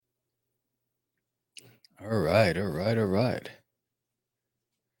All right, all right, all right.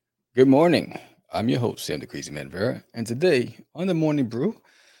 Good morning. I'm your host, Sam the Crazy Man Vera, and today on the Morning Brew,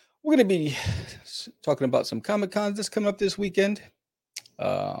 we're going to be talking about some Comic Cons that's coming up this weekend,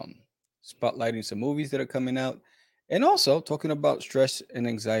 um, spotlighting some movies that are coming out, and also talking about stress and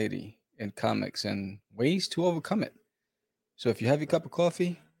anxiety in comics and ways to overcome it. So if you have your cup of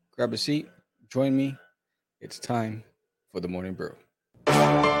coffee, grab a seat, join me. It's time for the Morning Brew.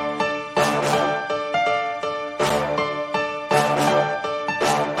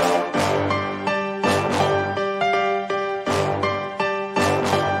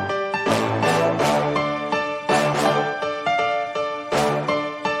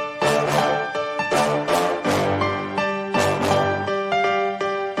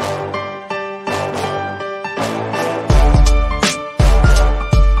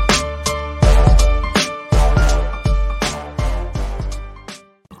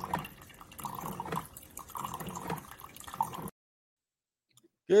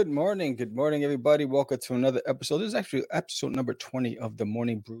 Good morning, everybody. Welcome to another episode. This is actually episode number 20 of the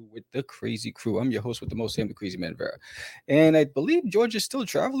Morning Brew with the Crazy Crew. I'm your host with the most, Sam the Crazy Man Vera. And I believe George is still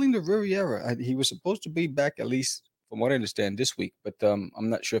traveling to Riviera. He was supposed to be back, at least from what I understand, this week, but I'm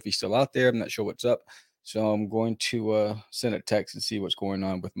not sure if he's still out there. I'm not sure what's up. So I'm going to send a text and see what's going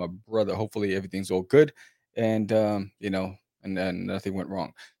on with my brother. Hopefully, everything's all good and, and nothing went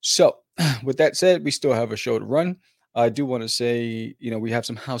wrong. So, with that said, we still have a show to run. I do want to say, we have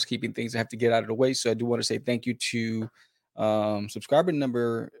some housekeeping things I have to get out of the way. So I do want to say thank you to subscriber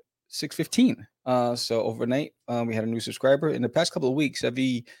number 615. So overnight, we had a new subscriber. In the past couple of weeks,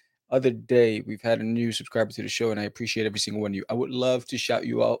 every other day, we've had a new subscriber to the show, and I appreciate every single one of you. I would love to shout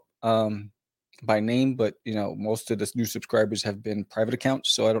you out by name, but most of the new subscribers have been private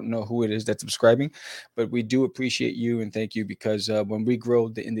accounts, so I don't know who it is that's subscribing. But we do appreciate you and thank you because when we grow,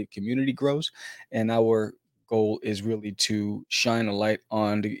 the indie community grows, and our goal is really to shine a light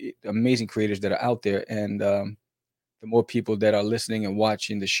on the amazing creators that are out there. And the more people that are listening and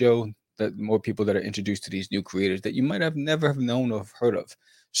watching the show, the more people that are introduced to these new creators that you might have never have known or have heard of.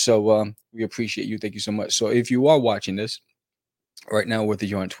 So we appreciate you. Thank you so much. So if you are watching this right now, whether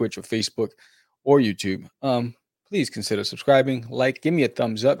you're on Twitch or Facebook or YouTube, please consider subscribing, like, give me a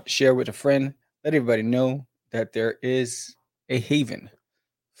thumbs up, share with a friend, let everybody know that there is a haven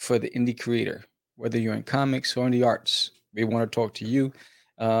for the indie creator, whether you're in comics or in the arts. We want to talk to you.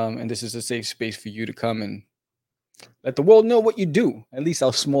 And this is a safe space for you to come and let the world know what you do. At least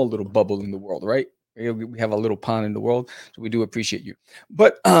our small little bubble in the world, right? We have a little pond in the world. So we do appreciate you.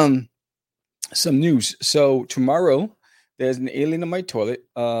 But some news. So tomorrow, there's an alien in my toilet.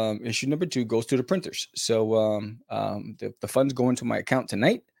 Issue number 2 goes to the printers. So the funds go into my account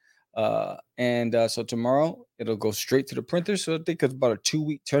tonight. And so tomorrow it'll go straight to the printer. So I think it's about a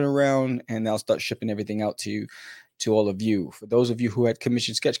 2-week turnaround, and I'll start shipping everything out to all of you. For those of you who had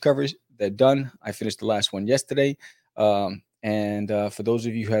commissioned sketch covers, they're done. I finished the last one yesterday. And for those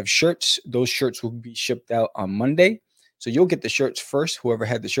of you who have shirts, those shirts will be shipped out on Monday. So you'll get the shirts first, whoever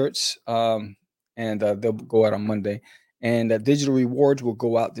had the shirts, and they'll go out on Monday. And digital rewards will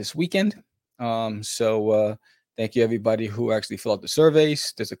go out this weekend. So thank you, everybody who actually fill out the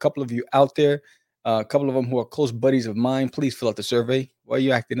surveys. There's a couple of you out there, a couple of them who are close buddies of mine. Please fill out the survey. Why are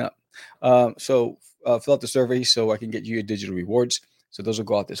you acting up? So fill out the survey so I can get you your digital rewards. So those will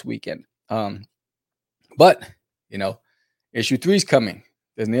go out this weekend. But, you know, issue 3 is coming.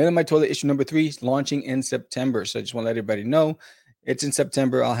 There's the end of my toilet. Issue number 3 is launching in September. So I just want to let everybody know it's in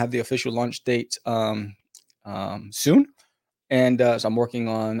September. I'll have the official launch date soon. And so I'm working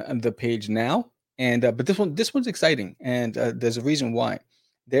on the page now. And but this one's exciting, and there's a reason why.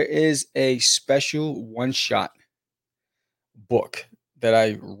 There is a special one-shot book that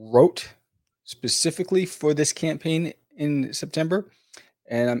I wrote specifically for this campaign in September,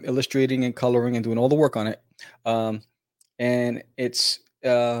 and I'm illustrating and coloring and doing all the work on it. And it's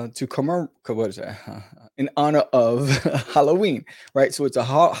to what is that? In honor of Halloween, right? So it's a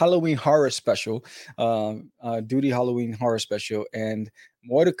Halloween horror special, Duty Halloween horror special, and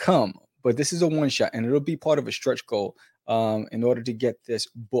more to come. But this is a one shot, and it'll be part of a stretch goal. In order to get this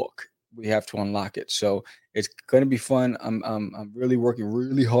book, we have to unlock it. So it's going to be fun. I'm really working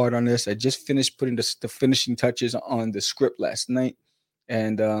really hard on this. I just finished putting the finishing touches on the script last night,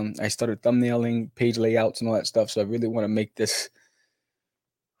 and I started thumbnailing, page layouts, and all that stuff. So I really want to make this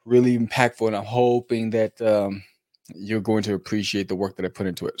really impactful, and I'm hoping that you're going to appreciate the work that I put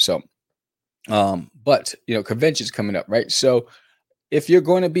into it. So, but conventions coming up, right? So if you're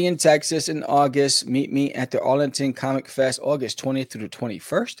going to be in Texas in August, meet me at the Arlington Comic Fest, August 20th through the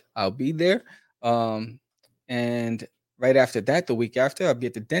 21st. I'll be there. And Right after that, the week after, I'll be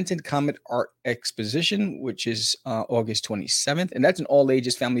at the Denton Comet Art Exposition, which is August 27th. And that's an all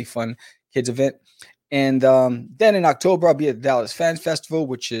ages family fun kids event. And then in October, I'll be at the Dallas Fans Festival,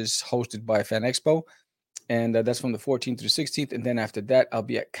 which is hosted by Fan Expo. And that's from the 14th to the 16th. And then after that, I'll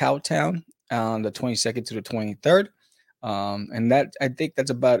be at Cowtown on the 22nd to the 23rd. And that I think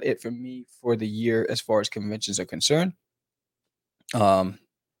that's about it for me for the year as far as conventions are concerned. Um,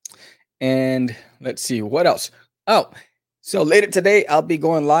 and let's see what else. Oh, so later today I'll be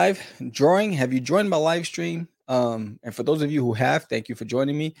going live drawing. Have you joined my live stream? And for those of you who have, thank you for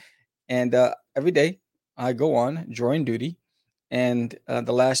joining me. And every day I go on drawing duty. And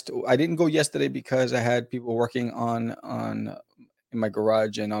the last I didn't go yesterday because I had people working on in my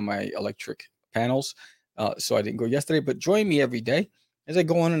garage and on my electric panels. So I didn't go yesterday. But join me every day as I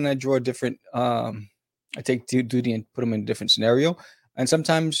go on and I draw a different. I take duty and put them in a different scenario. And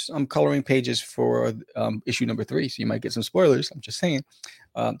sometimes I'm coloring pages for issue number 3, so you might get some spoilers. I'm just saying.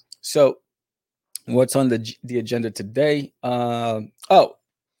 So what's on the agenda today? Oh,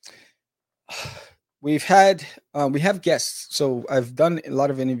 we have guests. So I've done a lot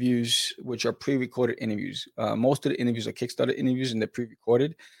of interviews which are pre-recorded interviews. Most of the interviews are Kickstarter interviews and they're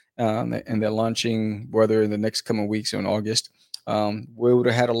pre-recorded, and they're launching whether in the next coming weeks or in August. We would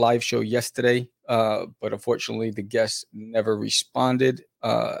have had a live show yesterday, but unfortunately the guests never responded.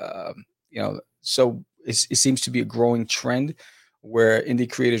 So it seems to be a growing trend where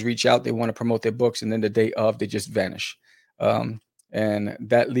indie creators reach out, they want to promote their books, and then the day of they just vanish. And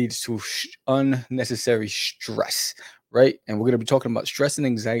that leads to unnecessary stress, right? And we're going to be talking about stress and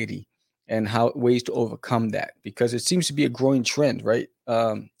anxiety and how ways to overcome that, because it seems to be a growing trend, right?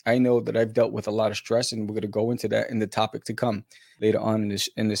 I know that I've dealt with a lot of stress, and we're going to go into that in the topic to come later on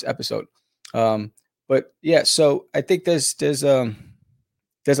in this episode. But yeah, so I think there's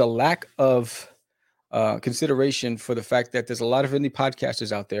a lack of consideration for the fact that there's a lot of indie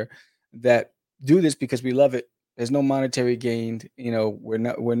podcasters out there that do this because we love it. There's no monetary gain.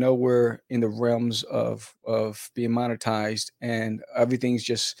 We're nowhere in the realms of being monetized, and everything's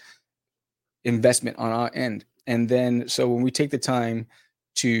just investment on our end. And then so when we take the time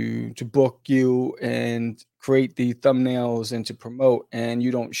to book you and create the thumbnails and to promote, and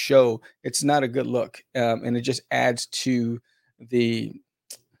you don't show, it's not a good look, and it just adds to the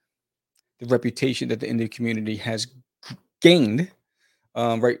reputation that the Indian community has gained,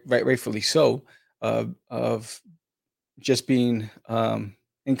 rightfully so, of just being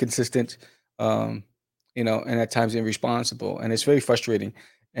inconsistent, and at times irresponsible, and it's very frustrating.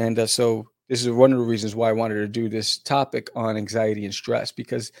 And so this is one of the reasons why I wanted to do this topic on anxiety and stress,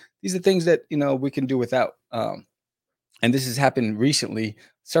 because these are things that we can do without. And this has happened recently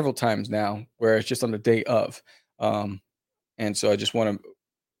several times now, where it's just on the day of. Um, and so I just want to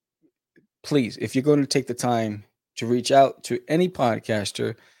please, if you're going to take the time to reach out to any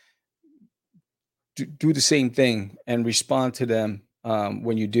podcaster, do the same thing and respond to them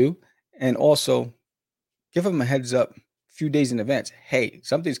when you do. And also give them a heads up a few days in advance. Hey,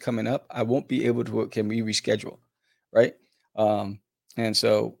 something's coming up. I won't be able to, can we reschedule? Right. Um, and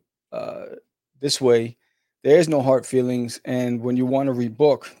so uh, this way, there is no hard feelings. And when you want to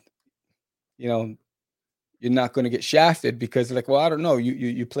rebook, you know, you're not going to get shafted because they're like, well, I don't know,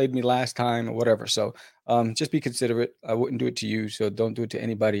 you played me last time or whatever. So just be considerate. I wouldn't do it to you, so don't do it to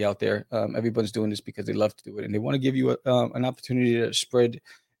anybody out there. Everyone's doing this because they love to do it and they want to give you an opportunity to spread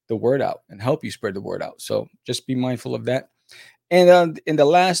the word out and help you spread the word out. So just be mindful of that. And the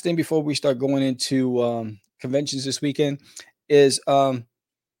last thing before we start going into conventions this weekend is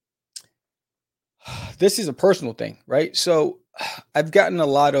this is a personal thing, right? So I've gotten a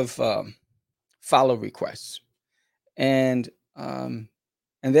lot of follow requests, and um,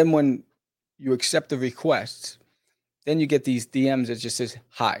 and then when you accept the request, then you get these DMs that just says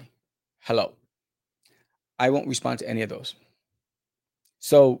hi, hello. I won't respond to any of those.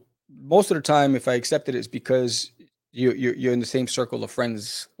 So most of the time, if I accept it, it's because you're in the same circle of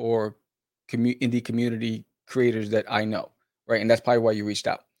friends or indie community creators that I know, right? And that's probably why you reached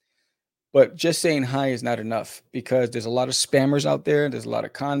out. But just saying hi is not enough, because there's a lot of spammers out there. There's a lot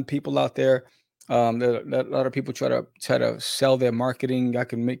of con people out there. A lot of people try to sell their marketing. I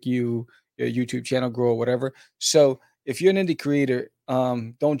can make you your YouTube channel grow or whatever. So if you're an indie creator,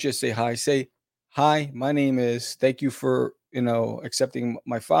 don't just say hi. Say hi. My name is. Thank you for accepting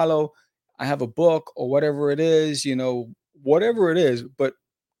my follow. I have a book or whatever it is. Whatever it is, but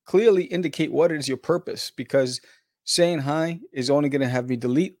clearly indicate what is your purpose, because saying hi is only going to have me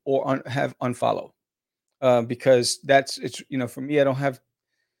delete or have unfollow, because it's for me. I don't have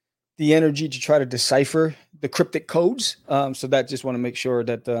the energy to try to decipher the cryptic codes. So that just want to make sure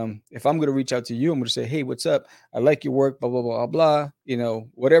that if I'm going to reach out to you, I'm going to say, hey, what's up? I like your work, blah, blah, blah, blah.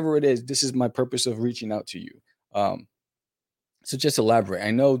 Whatever it is, this is my purpose of reaching out to you. Um, so just elaborate.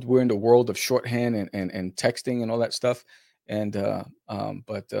 I know we're in the world of shorthand and texting and all that stuff.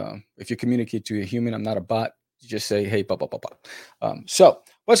 But if you communicate to a human, I'm not a bot. You just say, hey, blah, blah, blah, blah. So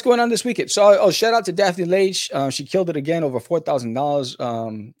what's going on this weekend? So, shout out to Daphne Leitch. She killed it again, over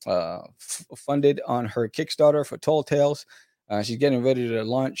 $4,000 funded on her Kickstarter for Tall Tales. She's getting ready to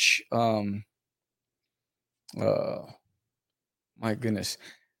launch. My goodness.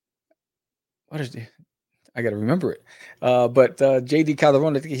 What is the I got to remember it. But JD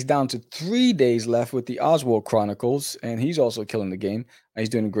Calderon, I think he's down to 3 days left with the Oswald Chronicles, and he's also killing the game. He's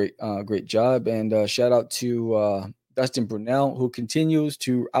doing a great job. And shout out to Dustin Brunel, who continues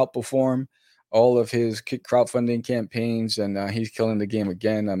to outperform all of his crowdfunding campaigns, and he's killing the game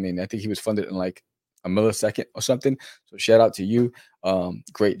again. I mean, I think he was funded in like a millisecond or something. So shout out to you.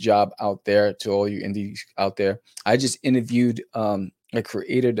 Great job out there to all you indies out there. I just interviewed a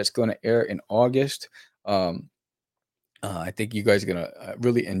creator that's going to air in August. I think you guys are gonna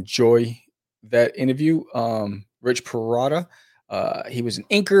really enjoy that interview. Rich Parada, he was an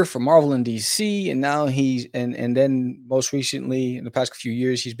inker for Marvel and DC, and now and then most recently in the past few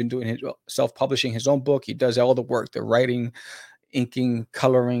years he's been doing his self-publishing his own book. He does all the work, the writing, inking,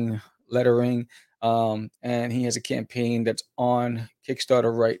 coloring, lettering, and he has a campaign that's on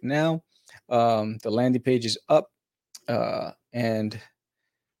Kickstarter right now. The landing page is up, and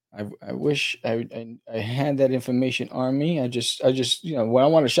I wish I had that information on me. I just when I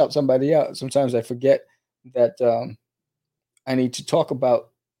want to shout somebody out, sometimes I forget that I need to talk about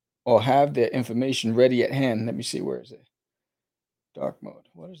or have the information ready at hand. Let me see, where is it? Dark mode.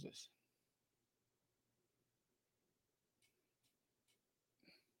 What is this?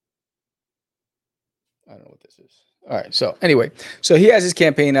 I don't know what this is. All right. So anyway, so he has his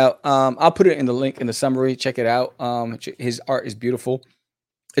campaign out. I'll put it in the link in the summary. Check it out. His art is beautiful.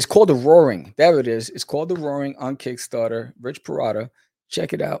 It's called The Roaring. There it is. It's called The Roaring on Kickstarter. Rich Parada.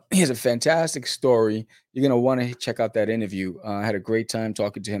 Check it out. He has a fantastic story. You're going to want to check out that interview. I had a great time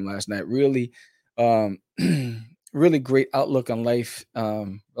talking to him last night. Really, really great outlook on life. A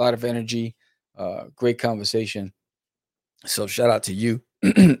lot of energy. Great conversation. So shout out to you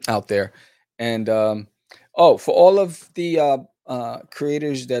out there. And for all of the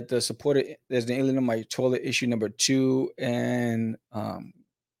creators that supported, there's the Alien on My Toilet issue number 2, and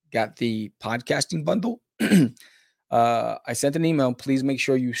got the podcasting bundle. I sent an email. Please make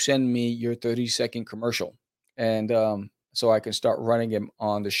sure you send me your 30-second commercial, and so I can start running them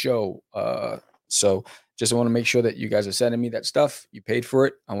on the show. So just want to make sure that you guys are sending me that stuff. You paid for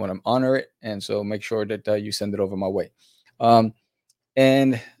it. I want to honor it, and so make sure that you send it over my way.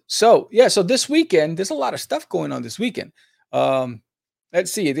 And so so this weekend, there's a lot of stuff going on this weekend.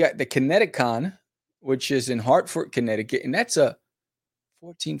 Let's see. They got the Kineticon, which is in Hartford, Connecticut, and that's a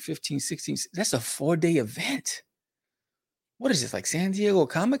 14, 15, 16. That's a 4-day event. What is this, like San Diego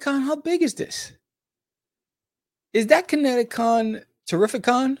Comic-Con? How big is this? Is that Kineticon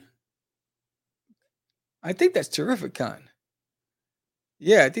Terrificon? I think that's Terrificon.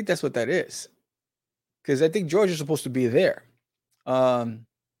 Yeah, I think that's what that is. Because I think George is supposed to be there.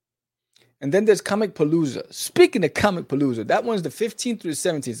 And then there's Comic Palooza. Speaking of Comic Palooza, that one's the 15th through the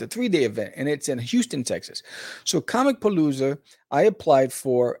 17th. It's a 3-day event, and it's in Houston, Texas. So Comic Palooza, I applied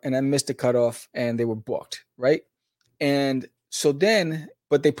for, and I missed the cutoff, and they were booked, right? And so then,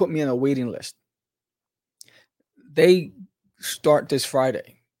 but they put me on a waiting list. They start this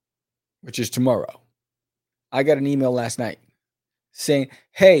Friday, which is tomorrow. I got an email last night saying,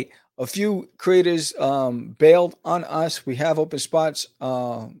 hey, a few creators bailed on us. We have open spots.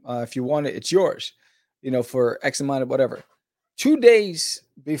 If you want it, it's yours, for X amount of whatever. 2 days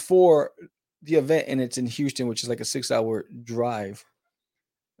before the event, and it's in Houston, which is like a 6-hour drive.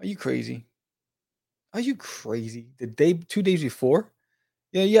 Are you crazy? The 2 days before?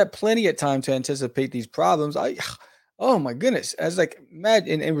 You had plenty of time to anticipate these problems. Oh my goodness. I was like,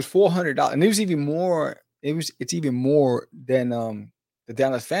 imagine, it was $400. And it was even more. It's even more than the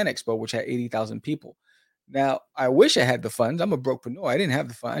Dallas Fan Expo, which had 80,000 people. Now, I wish I had the funds. I'm a brokepreneur. I didn't have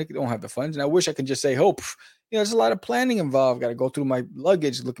the funds. I don't have the funds. And I wish I could just say, there's a lot of planning involved. Got to go through my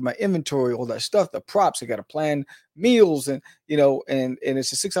luggage, look at my inventory, all that stuff, the props. I got to plan meals, and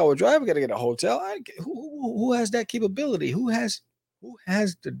it's a 6-hour drive. I got to get a hotel. Who has that capability? Who has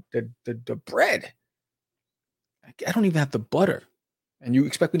the bread? I don't even have the butter. And you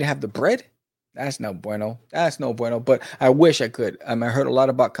expect me to have the bread? That's no bueno. But I wish I could. I heard a lot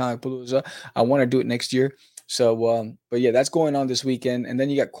about Comic Palooza. I want to do it next year. So, but yeah, that's going on this weekend. And then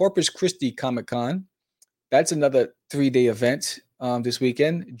you got Corpus Christi Comic Con. That's another 3-day event this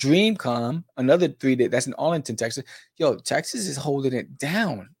weekend. DreamCon, another 3-day. That's in Arlington, Texas. Yo, Texas is holding it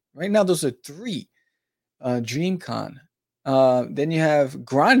down right now. Those are three. DreamCon. Then you have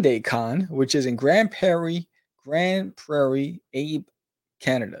Grande Con, which is in Grand Prairie, Abe,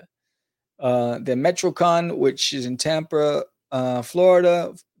 Canada. Then MetroCon, which is in Tampa,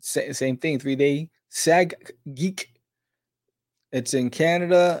 Florida. Same thing, 3-day. SAG Geek. It's in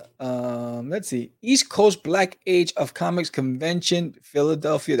Canada. Let's see. East Coast Black Age of Comics Convention,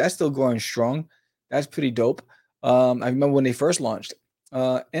 Philadelphia. That's still going strong. That's pretty dope. I remember when they first launched.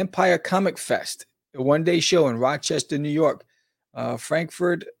 Empire Comic Fest, a 1-day show in Rochester, New York.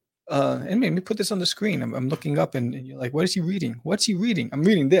 Frankfurt. And let me put this on the screen. I'm looking up and you're like, what is he reading? What's he reading? I'm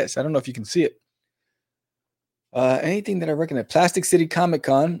reading this. I don't know if you can see it. Anything that I recognize. Plastic City Comic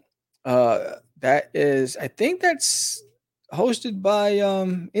Con. That is, I think that's hosted by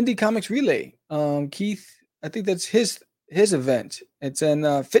Indie Comics Relay. Keith, I think that's his event. It's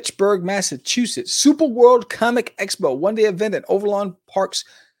in Fitchburg, Massachusetts. Super World Comic Expo, 1-day event at Overlawn Parks.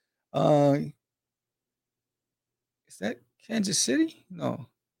 Is that Kansas City? No,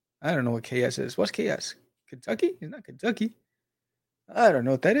 I don't know what KS is. What's KS? Kentucky? It's not Kentucky. I don't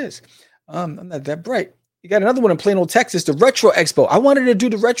know what that is. I'm not that bright. You got another one in Plano, Texas, the Retro Expo. I wanted to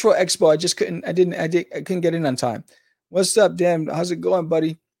do the Retro Expo. I just couldn't. I couldn't get in on time. What's up, Dan? How's it going,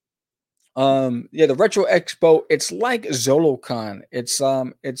 buddy? Yeah, the Retro Expo. It's like ZoloCon. It's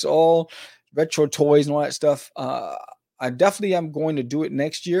all retro toys and all that stuff. I definitely am going to do it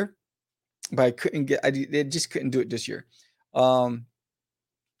next year, but I couldn't get. They just couldn't do it this year.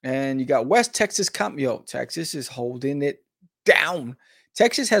 And you got West Texas Texas is holding it down.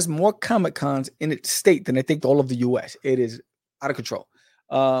 Texas has more Comic Cons in its state than I think all of the U.S. It is out of control.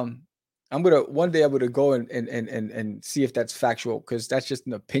 I'm gonna one day I'm gonna go and see if that's factual, because that's just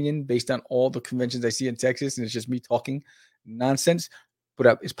an opinion based on all the conventions I see in Texas, and it's just me talking nonsense.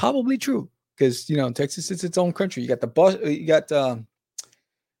 But it's probably true, because Texas is its own country. You got the bus. You got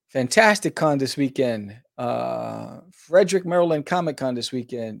Fantastic Con this weekend. Frederick, Maryland Comic Con this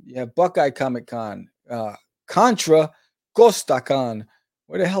weekend. You have Buckeye Comic Con. Contra Costa Con.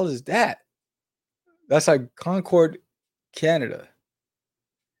 Where the hell is that? That's like Concord, Canada.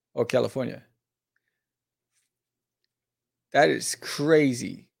 Or California. That is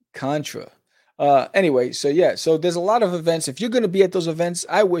crazy. Contra. Anyway, so there's a lot of events. If you're going to be at those events,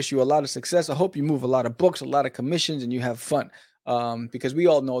 I wish you a lot of success. I hope you move a lot of books, a lot of commissions, and you have fun. Because we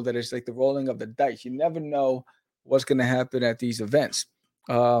all know that it's like the rolling of the dice. You never know what's going to happen at these events.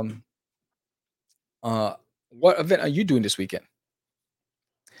 What event are you doing this weekend?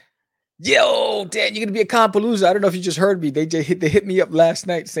 Yo, Dan, you're gonna be at Compalooza. I don't know if you just heard me. They hit me up last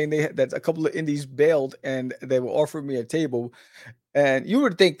night saying that a couple of indies bailed and they were offering me a table. And you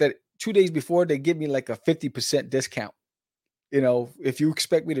would think that 2 days before they give me like a 50% discount. If you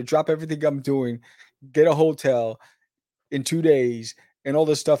expect me to drop everything I'm doing, get a hotel in 2 days and all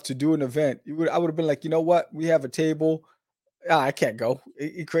this stuff to do an event, I would have been like, you know what? We have a table. I can't go.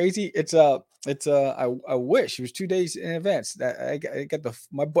 You crazy? I wish it was 2 days in advance that I got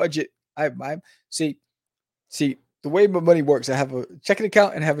my budget. I see the way my money works. I have a checking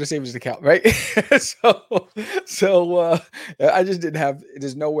account and have a savings account, right? so I just didn't have.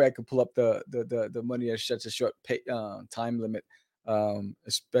 There's no way I could pull up the money at such a short time limit,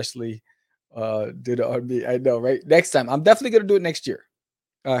 especially due to RB. I know, right? Next time, I'm definitely gonna do it next year.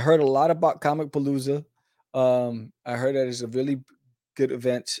 I heard a lot about Comic Palooza. I heard that it's a really good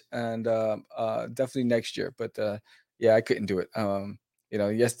event, and definitely next year. But yeah, I couldn't do it.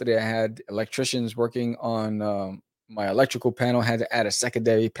 Yesterday I had electricians working on my electrical panel. Had to add a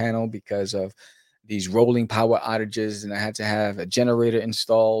secondary panel because of these rolling power outages, and I had to have a generator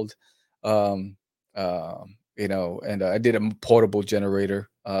installed. And I did a portable generator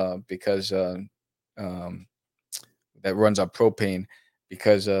because that runs on propane.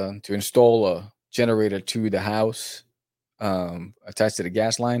 Because to install a generator to the house attached to the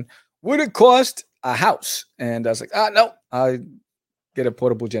gas line would have cost a house, and I was like, no, I get a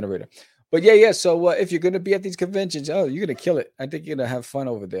portable generator. But yeah. So if you're gonna be at these conventions, you're gonna kill it. I think you're gonna have fun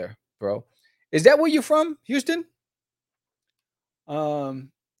over there, bro. Is that where you're from, Houston?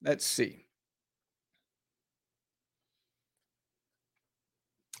 Let's see.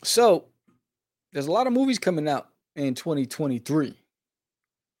 So there's a lot of movies coming out in 2023.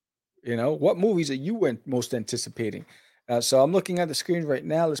 What movies are you most anticipating? So I'm looking at the screen right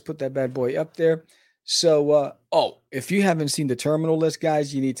now. Let's put that bad boy up there. So, if you haven't seen The Terminal List,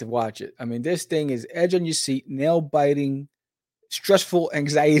 guys, you need to watch it. I mean, this thing is edge on your seat, nail biting, stressful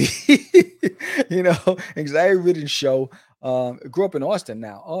anxiety. Anxiety-ridden show. Grew up in Austin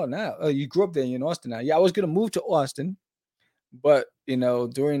now. Oh, now you grew up there in Austin now. Yeah, I was gonna move to Austin, but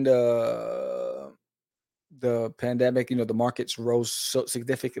during the pandemic, the markets rose so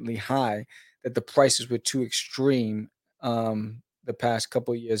significantly high that the prices were too extreme the past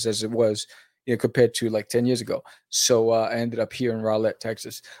couple of years as it was, compared to like 10 years ago. So I ended up here in Rowlett,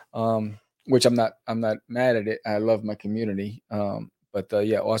 Texas. Which I'm not mad at it. I love my community. But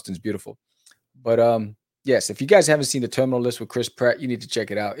yeah, Austin's beautiful. But yes, if you guys haven't seen the Terminal List with Chris Pratt, you need to check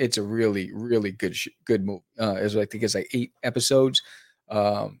it out. It's a really, really good movie. I think it's like 8 episodes.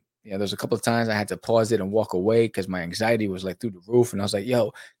 There's a couple of times I had to pause it and walk away because my anxiety was like through the roof, and I was like,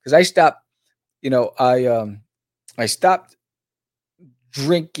 "Yo," because I stopped. I stopped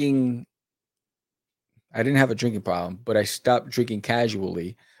drinking. I didn't have a drinking problem, but I stopped drinking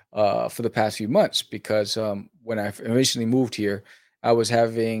casually for the past few months because when I initially moved here, I was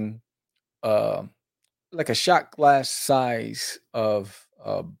having uh, like a shot glass size of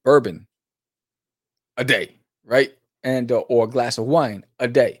bourbon a day, right? And or a glass of wine a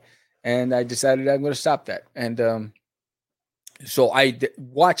day, and I decided I'm going to stop that. And so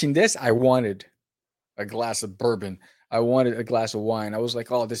watching this, I wanted a glass of bourbon. I wanted a glass of wine. I was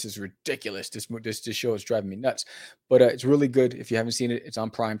like, "Oh, this is ridiculous. This show is driving me nuts." But it's really good. If you haven't seen it, it's on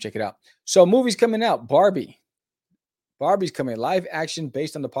Prime. Check it out. So, movies coming out. Barbie. Barbie's coming, live action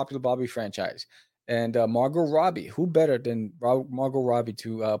based on the popular Barbie franchise. And Margot Robbie, who better than Margot Robbie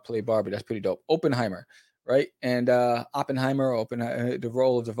to play Barbie? That's pretty dope. Oppenheimer, right? And Oppenheimer, the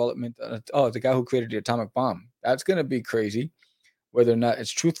role of development. The guy who created the atomic bomb. That's gonna be crazy. Whether or not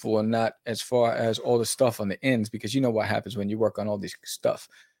it's truthful or not, as far as all the stuff on the ends, because you know what happens when you work on all this stuff.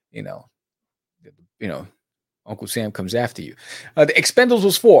 You know, you know, Uncle Sam comes after you. The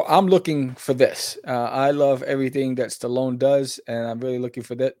Expendables 4. I'm looking for this. I love everything that Stallone does, and I'm really looking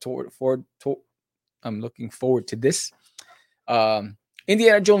for that. I'm looking forward to this.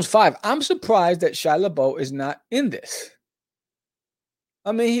 Indiana Jones 5. I'm surprised that Shia LaBeouf is not in this.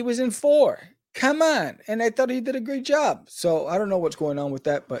 I mean, he was in 4. Come on. And I thought he did a great job. So I don't know what's going on with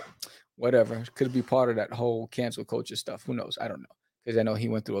that, but whatever. Could be part of that whole cancel culture stuff. Who knows? I don't know. Because I know he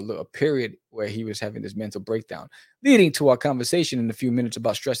went through a little period where he was having this mental breakdown, leading to our conversation in a few minutes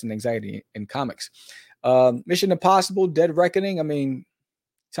about stress and anxiety in comics. Mission Impossible, Dead Reckoning. I mean,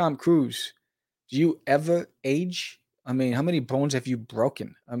 Tom Cruise, do you ever age? I mean, how many bones have you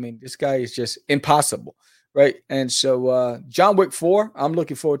broken? I mean, this guy is just impossible, right? And so, John Wick 4, I'm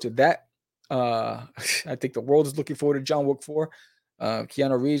looking forward to that. I think the world is looking forward to John Wick 4.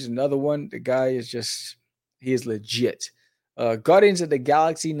 Keanu Reeves, another one. The guy is just, he is legit. Guardians of the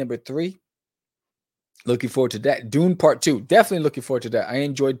Galaxy #3. Looking forward to that. Dune Part 2. Definitely looking forward to that. I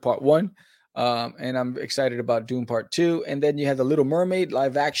enjoyed Part 1. And I'm excited about Dune Part 2. And then you have The Little Mermaid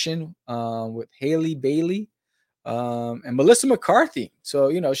live action with Haley Bailey and Melissa McCarthy. So,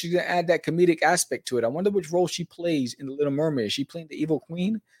 she's going to add that comedic aspect to it. I wonder which role she plays in The Little Mermaid. Is she playing the evil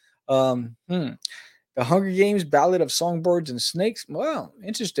queen? The Hunger Games Ballad of Songbirds and Snakes. Well,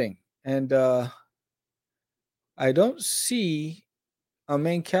 interesting. And I don't see a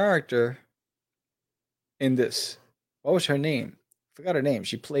main character in this. What was her name? I forgot her name.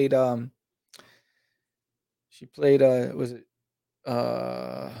 She played was it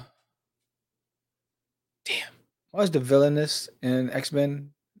damn. What was the villainess in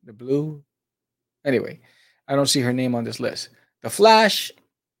X-Men? The blue? Anyway, I don't see her name on this list. The Flash,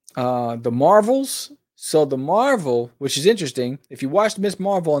 the Marvels. So the Marvel, which is interesting, if you watched Miss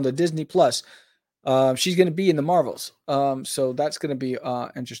Marvel on the Disney Plus, she's going to be in the Marvels. So that's going to be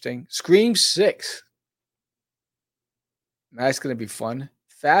interesting. Scream 6. That's going to be fun.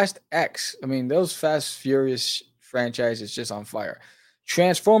 Fast X. I mean, those Fast Furious franchises just on fire.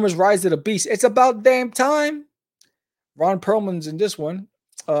 Transformers Rise of the Beast. It's about damn time. Ron Perlman's in this one.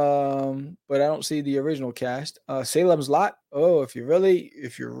 But I don't see the original cast. Salem's Lot. Oh, if you're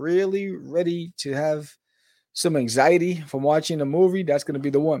really ready to have some anxiety from watching a movie, that's going to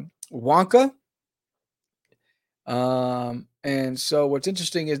be the one. Wonka. And so what's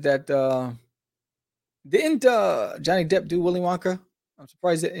interesting is that didn't Johnny Depp do Willy Wonka? I'm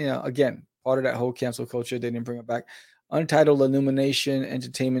surprised that, again, part of that whole cancel culture, they didn't bring it back. Untitled Illumination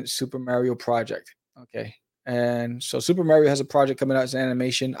Entertainment Super Mario Project. Okay. And so Super Mario has a project coming out as an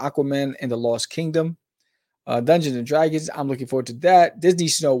animation. Aquaman and the Lost Kingdom. Dungeons and Dragons. I'm looking forward to that. Disney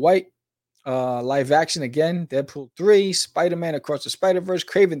Snow White. Live action again. Deadpool 3. Spider-Man Across the Spider-Verse.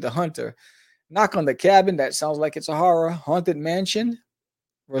 Craven the Hunter. Knock on the Cabin. That sounds like it's a horror. Haunted Mansion.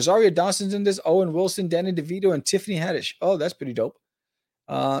 Rosario Dawson's in this. Owen Wilson, Danny DeVito, and Tiffany Haddish. Oh, that's pretty dope.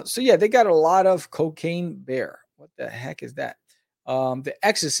 So yeah, they got a lot of Cocaine Bear. What the heck is that? The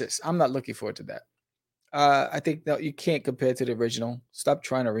Exorcist. I'm not looking forward to that. I think that you can't compare to the original. Stop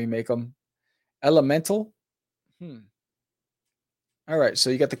trying to remake them. Elemental. Hmm. All right. So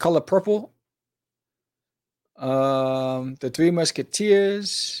you got The Color Purple. The Three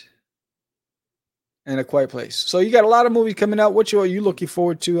Musketeers. And A Quiet Place. So you got a lot of movies coming out. What are you looking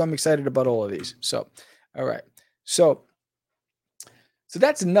forward to? I'm excited about all of these. So, all right. So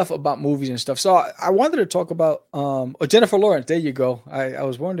that's enough about movies and stuff. So I wanted to talk about Jennifer Lawrence. There you go. I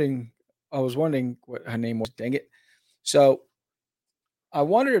was wondering what her name was. Dang it. So I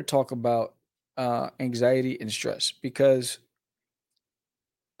wanted to talk about anxiety and stress because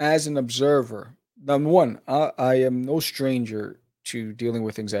as an observer, number one, I am no stranger to dealing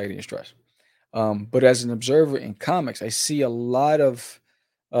with anxiety and stress. But as an observer in comics, I see a lot of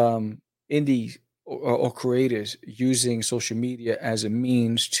um, indie or creators using social media as a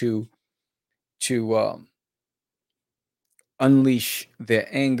means to unleash their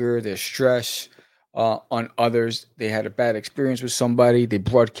anger, their stress on others. They had a bad experience with somebody. They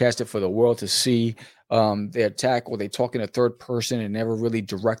broadcast it for the world to see. They attack or they talk in a third person and never really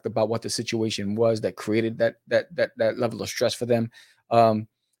direct about what the situation was that created that level of stress for them.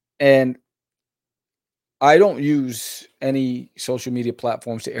 And I don't use any social media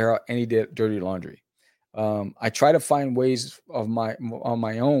platforms to air out any dirty laundry. I try to find ways of my on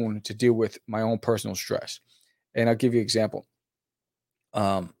my own to deal with my own personal stress. And I'll give you an example.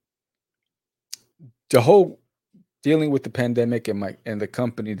 Um, the whole dealing with the pandemic and the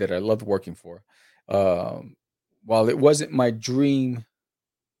company that I loved working for. Um, while it wasn't my dream,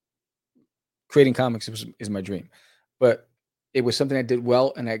 creating comics is my dream, but it was something I did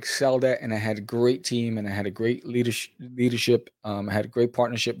well and I excelled at, and I had a great team and I had a great leadership. I had a great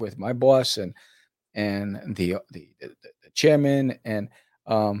partnership with my boss and the chairman, and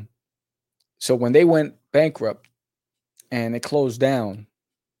um, so when they went bankrupt and it closed down,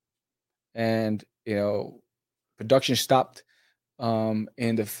 and production stopped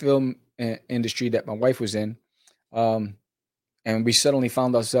in the film industry that my wife was in, um, and we suddenly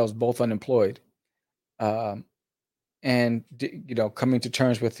found ourselves both unemployed. Um, and coming to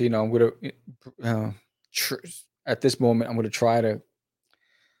terms with I'm gonna uh, tr- at this moment I'm going to try to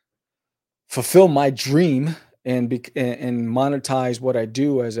fulfill my dream and monetize what I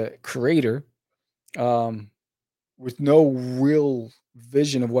do as a creator, um, with no real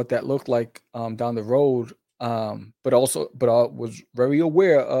vision of what that looked like down the road. But I was very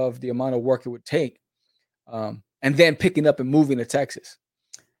aware of the amount of work it would take, and then picking up and moving to Texas,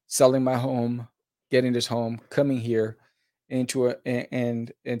 selling my home, getting this home, coming here into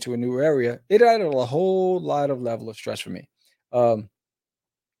a new area. It added a whole lot of level of stress for me, um,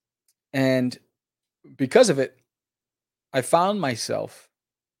 and because of it, I found myself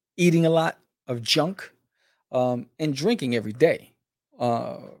eating a lot of junk, and drinking every day,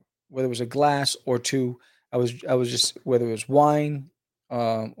 uh, whether it was a glass or two. I was just whether it was wine,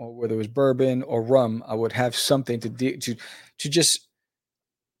 or whether it was bourbon or rum. I would have something to just,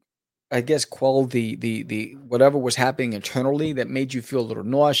 I guess, quell the whatever was happening internally that made you feel a little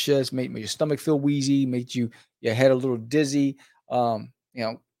nauseous, made your stomach feel wheezy, made your head a little dizzy.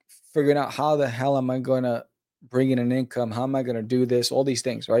 Figuring out how the hell am I going to bring in an income? How am I going to do this? All these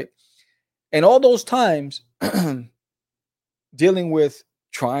things, right? And all those times dealing with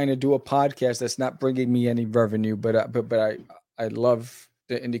trying to do a podcast that's not bringing me any revenue, but I love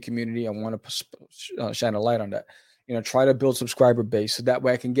the indie community. I want to shine a light on that. Try to build subscriber base so that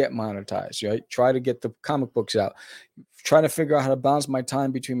way I can get monetized. Right? Try to get the comic books out. Try to figure out how to balance my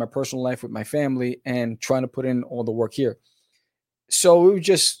time between my personal life with my family and trying to put in all the work here. So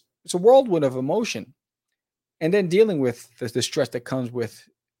it's a whirlwind of emotion, and then dealing with the stress that comes with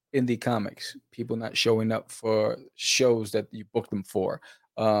indie comics, people not showing up for shows that you booked them for,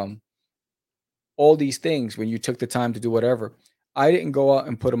 um, all these things when you took the time to do whatever. I didn't go out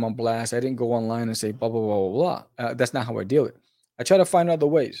and put them on blast. I didn't go online and say blah blah blah blah blah. That's not how I deal it. I try to find other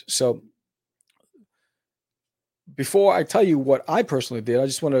ways. So before I tell you what I personally did, I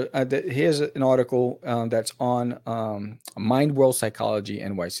just want to. Here's an article that's on Mind World Psychology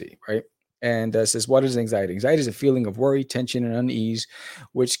NYC, right? And says, what is anxiety? Anxiety is a feeling of worry, tension, and unease,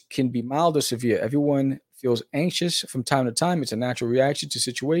 which can be mild or severe. Everyone feels anxious from time to time. It's a natural reaction to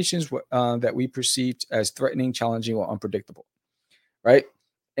situations that we perceive as threatening, challenging, or unpredictable, right?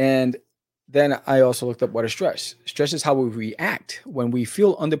 And then I also looked up what is stress. Stress is how we react when we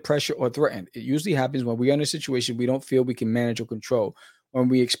feel under pressure or threatened. It usually happens when we're in a situation we don't feel we can manage or control. When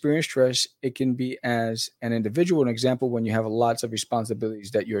we experience stress, it can be as an individual. An example, when you have lots of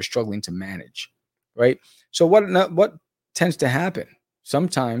responsibilities that you're struggling to manage, right? So what tends to happen?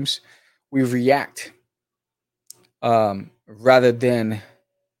 Sometimes we react rather than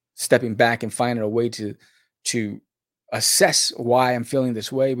stepping back and finding a way to assess why I'm feeling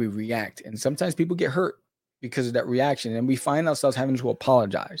this way, we react. And sometimes people get hurt because of that reaction. And we find ourselves having to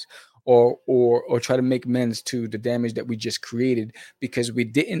apologize or try to make amends to the damage that we just created because we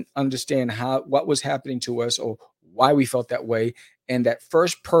didn't understand how what was happening to us or why we felt that way. And that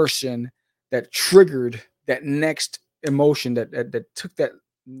first person that triggered that next emotion that took that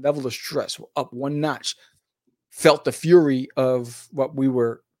level of stress up one notch felt the fury of what we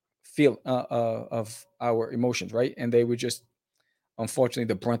were feel of our emotions, right? And they were just unfortunately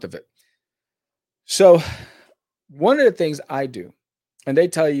the brunt of it. So one of the things I do, and they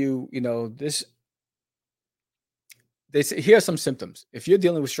tell you, this they say here are some symptoms. If you're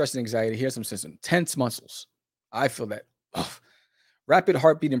dealing with stress and anxiety, here's some symptoms. Tense muscles. I feel that. Ugh. Rapid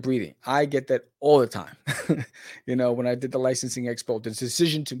heartbeat and breathing. I get that all the time. When I did the licensing expo, the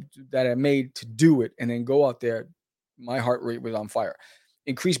decision that I made to do it and then go out there, my heart rate was on fire.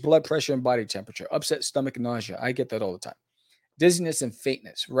 Increased blood pressure and body temperature, upset stomach and nausea. I get that all the time. Dizziness and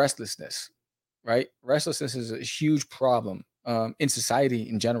faintness, restlessness, right? Restlessness is a huge problem in society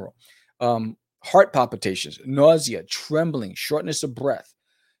in general. Heart palpitations, nausea, trembling, shortness of breath,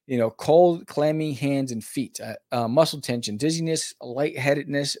 cold, clammy hands and feet, muscle tension, dizziness,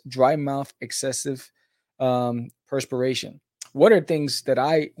 lightheadedness, dry mouth, excessive perspiration. One of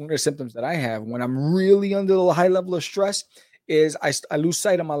the symptoms that I have when I'm really under a high level of stress is I lose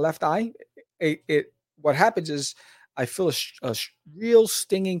sight of my left eye. What happens is I feel a real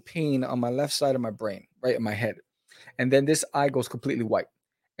stinging pain on my left side of my brain, right in my head. And then this eye goes completely white.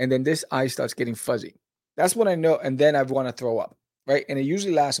 And then this eye starts getting fuzzy. That's when I know. And then I want to throw up, right? And it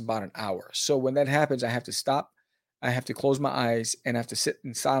usually lasts about an hour. So when that happens, I have to stop. I have to close my eyes and I have to sit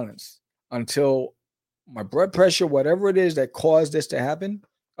in silence until my blood pressure, whatever it is that caused this to happen,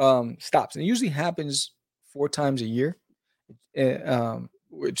 stops. And it usually happens 4 times a year,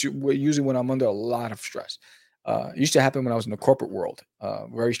 which usually when I'm under a lot of stress. It used to happen when I was in the corporate world,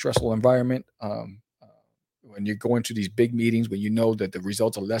 very stressful environment. When you go into these big meetings, when you know that the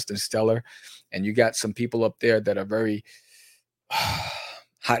results are less than stellar, and you got some people up there that are very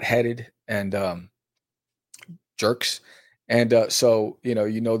hot-headed and jerks, and so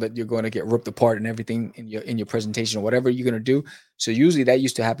you know that you're going to get ripped apart and everything in your presentation or whatever you're going to do. So usually that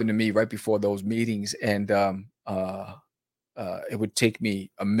used to happen to me right before those meetings, and it would take me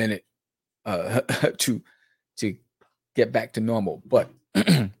a minute to to get back to normal. But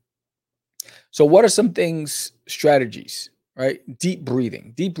so what are some things, strategies, right? Deep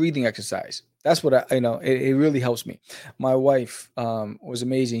breathing exercise. That's what it really helps me. My wife was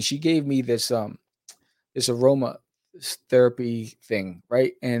amazing. She gave me this aroma therapy thing,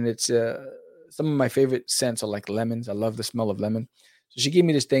 right? And it's some of my favorite scents are like lemons. I love the smell of lemon. So she gave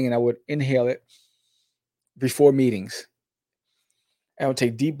me this thing and I would inhale it before meetings. I would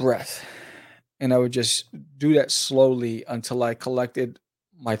take deep breath and I would just do that slowly until I collected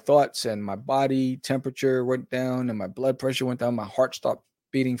my thoughts and my body temperature went down and my blood pressure went down, my heart stopped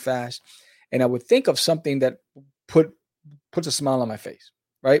beating fast, and I would think of something that put puts a smile on my face,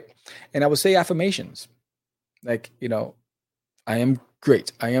 right? And I would say affirmations like, I am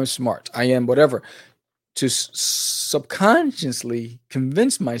great, I am smart, I am whatever, to subconsciously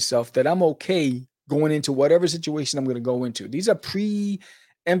convince myself that I'm okay going into whatever situation I'm going to go into. These are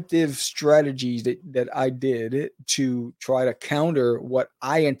preemptive strategies that I did to try to counter what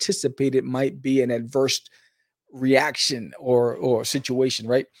I anticipated might be an adverse reaction or situation,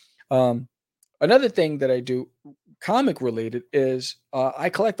 right? Um, Another thing that I do, comic related, is I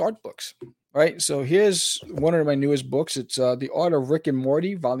collect art books. Right. So here's one of my newest books. It's The Art of Rick and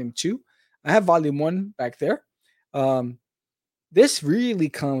Morty, Volume 2. I have Volume 1 back there. Um, this really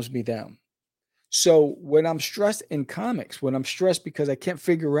calms me down. So when I'm stressed in comics, when I'm stressed because I can't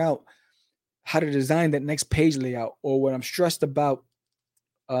figure out how to design that next page layout, or when I'm stressed about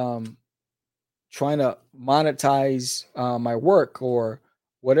um, trying to monetize my work or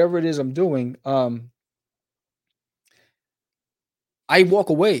whatever it is I'm doing, I walk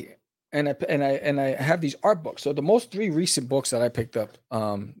away and I have these art books. So the most three recent books that I picked up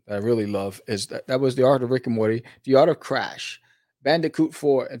that I really love is that was The Art of Rick and Morty, The Art of Crash, Bandicoot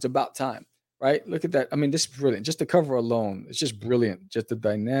 4. It's About Time. Right? Look at that. I mean, this is brilliant. Just the cover alone, it's just brilliant. Just the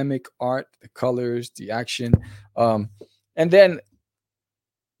dynamic art, the colors, the action. Um, and then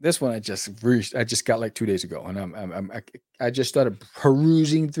this one I just got like 2 days ago, and I just started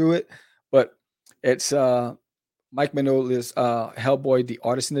perusing through it, but it's Mike Mignola's Hellboy: The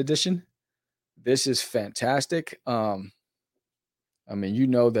Artisan Edition. This is fantastic. I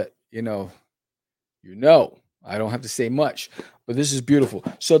mean, I don't have to say much, but this is beautiful.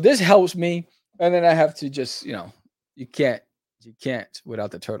 So this helps me, and then I have to just You can't. You can't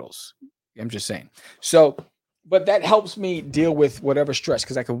without the turtles. I'm just saying. So, but that helps me deal with whatever stress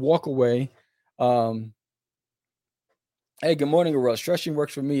because I can walk away. Um, Hey, good morning, Aurel. Stretching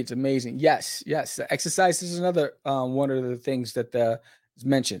works for me. It's amazing. Yes, yes. Exercise is another one of the things that is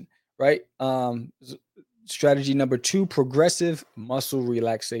mentioned, right? Strategy number two: progressive muscle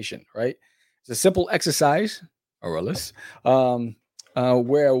relaxation. Right? It's a simple exercise, Aurelis,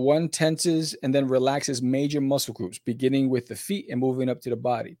 where one tenses and then relaxes major muscle groups, beginning with the feet and moving up to the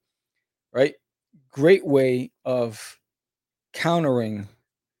body. Right? Great way of countering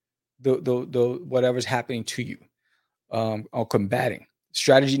the whatever's happening to you or combating.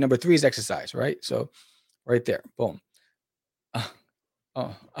 Strategy number three is exercise, right? So right there, boom. Uh,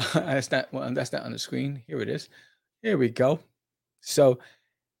 oh, that's not on the screen. Here it is. Here we go. So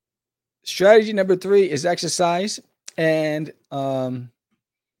strategy number three is exercise, and I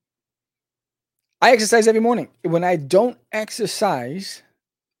exercise every morning. When I don't exercise,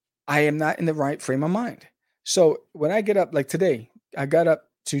 I am not in the right frame of mind. So when I get up, like today, I got up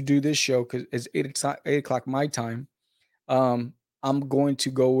to do this show because it's 8 o'clock my time. Um, I'm going to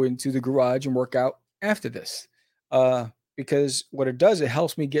go into the garage and work out after this. Because what it does, it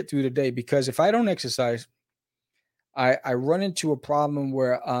helps me get through the day. Because if I don't exercise, I run into a problem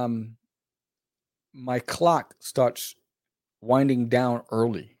where my clock starts winding down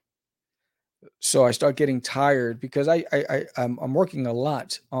early. So I start getting tired because I'm working a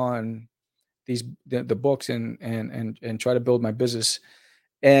lot on the books and try to build my business.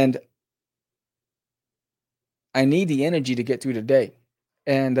 And I need the energy to get through the day.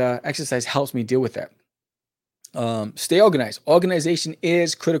 And exercise helps me deal with that. Stay organized. Organization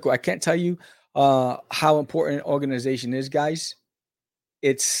is critical. I can't tell you how important organization is, guys.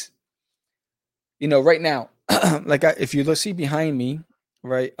 It's right now, like if you see behind me,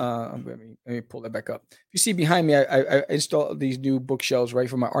 right? Let me pull that back up. If you see behind me, I installed these new bookshelves, right,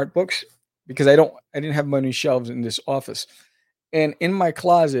 for my art books because I didn't have many shelves in this office. And in my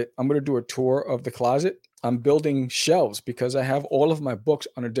closet, I'm going to do a tour of the closet. I'm building shelves because I have all of my books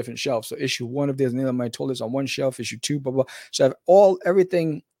on a different shelf. So issue one of Disney on my toilets on one shelf, issue two, blah, blah. So I have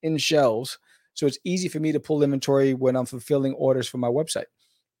everything in shelves. So it's easy for me to pull inventory when I'm fulfilling orders for my website.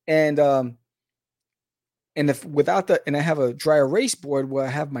 And if without that, and I have a dry erase board where I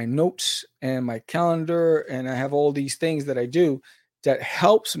have my notes and my calendar, and I have all these things that I do that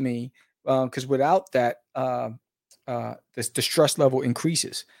helps me because without that, the stress level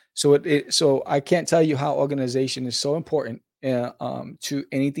increases. So I can't tell you how organization is so important to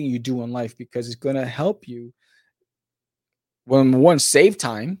anything you do in life because it's going to help you when one save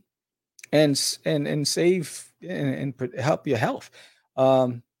time and save and help your health.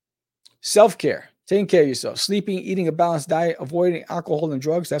 Self care, taking care of yourself, sleeping, eating a balanced diet, avoiding alcohol and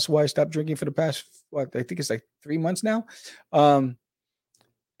drugs. That's why I stopped drinking for the past I think it's like 3 months now. Um,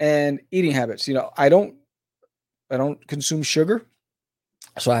 and eating habits. I don't consume sugar.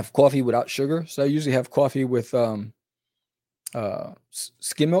 So I have coffee without sugar. So I usually have coffee with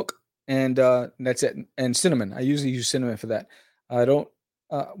skim milk, and that's it. And cinnamon. I usually use cinnamon for that. I don't.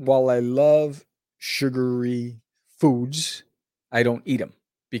 While I love sugary foods, I don't eat them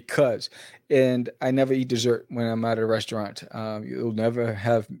because, and I never eat dessert when I'm at a restaurant. You'll never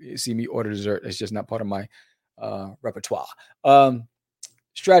see me order dessert. It's just not part of my repertoire.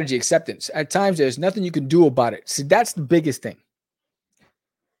 Strategy acceptance. At times, there's nothing you can do about it. See, that's the biggest thing.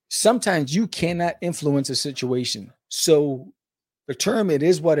 Sometimes you cannot influence a situation. So the term "it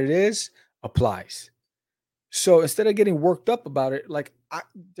is what it is" applies. So instead of getting worked up about it,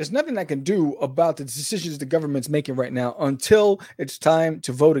 there's nothing I can do about the decisions the government's making right now until it's time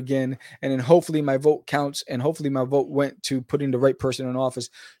to vote again. And then hopefully my vote counts and hopefully my vote went to putting the right person in office.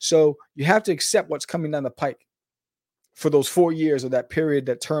 So you have to accept what's coming down the pike for those 4 years of that period,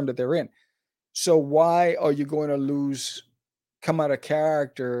 that term that they're in. So why are you going to come out of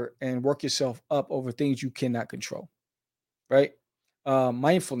character and work yourself up over things you cannot control, right?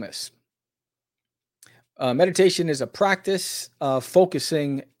 Mindfulness. Meditation is a practice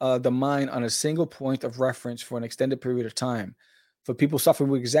focusing the mind on a single point of reference for an extended period of time. For people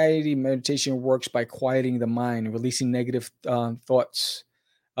suffering with anxiety, meditation works by quieting the mind and releasing negative thought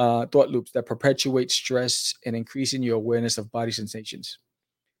loops that perpetuate stress and increasing your awareness of body sensations.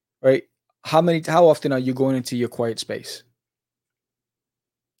 Right? How often are you going into your quiet space?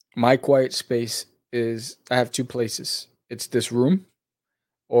 My quiet space is I have two places. It's this room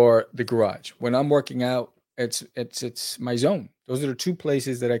or the garage. When I'm working out, it's my zone. Those are the two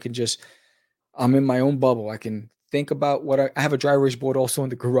places that I'm in my own bubble. I can think about I have a dry erase board also in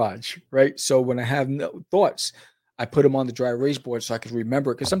the garage, right? So when I have no thoughts, I put them on the dry erase board so I can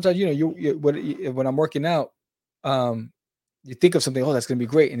remember it. Because sometimes when I'm working out, um, you think of something, oh, that's gonna be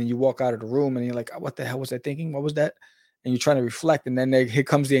great, and then you walk out of the room and you're like, "Oh, what the hell was I thinking? What was that?" And you're trying to reflect, and then here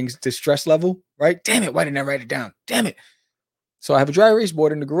comes the stress level, right? Damn it, why didn't I write it down? Damn it. So I have a dry erase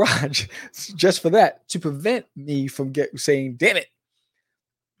board in the garage just for that, to prevent me from saying, damn it.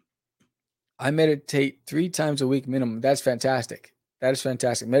 I meditate 3 times a week minimum. That's fantastic. That is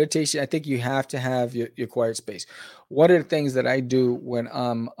fantastic. Meditation, I think you have to have your quiet space. One of the things that I do when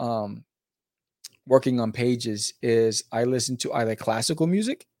I'm working on pages is I listen to either classical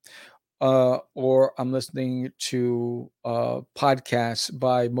music or I'm listening to podcasts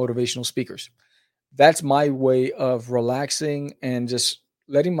by motivational speakers. That's my way of relaxing and just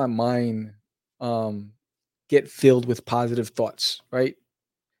letting my mind um, get filled with positive thoughts, right?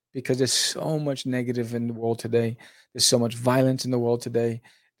 Because there's so much negative in the world today. There's so much violence in the world today.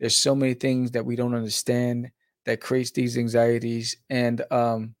 There's so many things that we don't understand that creates these anxieties, and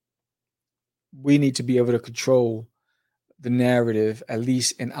we need to be able to control the narrative, at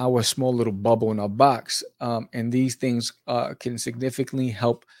least in our small little bubble in our box. And these things can significantly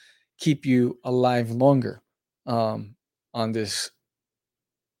help keep you alive longer um, on this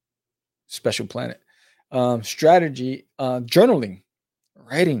special planet. Strategy, journaling,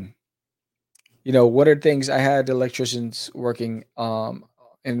 writing. What are things I had electricians working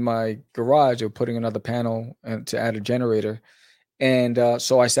in my garage. They were putting another panel to add a generator. And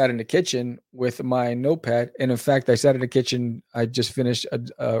so I sat in the kitchen with my notepad. And in fact, I sat in the kitchen. I just finished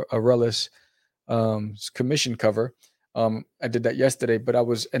a Relish commission cover. I did that yesterday, but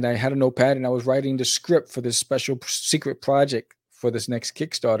I had a notepad and I was writing the script for this special secret project for this next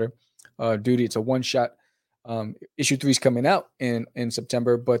Kickstarter. Duty, it's a one shot. Issue 3 is coming out in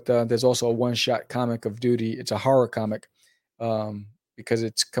September, but there's also a one shot comic of Duty. It's a horror comic because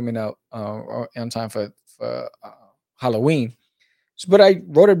it's coming out on time for Halloween. But I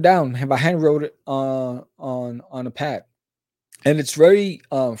wrote it down. I hand wrote it on a pad, and it's very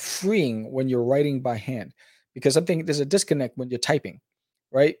freeing when you're writing by hand, because I think there's a disconnect when you're typing,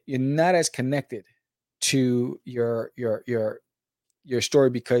 right? You're not as connected to your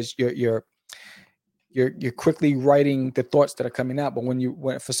story because you're quickly writing the thoughts that are coming out. But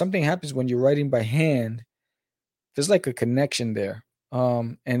when for something happens when you're writing by hand, there's like a connection there,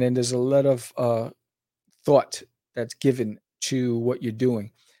 and then there's a lot of thought that's given to what you're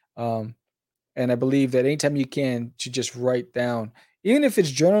doing. Um, and I believe that anytime you can to just write down, even if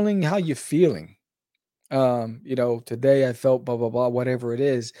it's journaling how you're feeling, today I felt blah blah blah, whatever it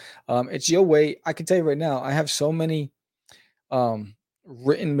is. It's your way. I can tell you right now, I have so many um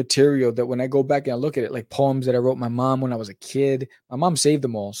written material that when I go back and I look at it, like poems that I wrote my mom when I was a kid. My mom saved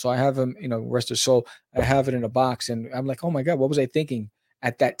them all. So I have them, rest her soul. I have it in a box and I'm like, oh my God, what was I thinking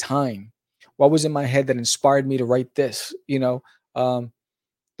at that time? What was in my head that inspired me to write this? Um,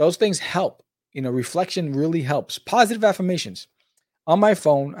 those things help. Reflection really helps. Positive affirmations. On my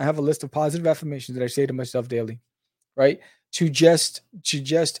phone, I have a list of positive affirmations that I say to myself daily, right? To just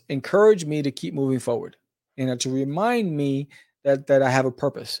encourage me to keep moving forward. To remind me that I have a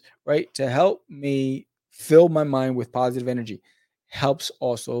purpose, right? To help me fill my mind with positive energy helps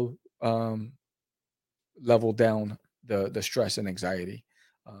also level down the stress and anxiety.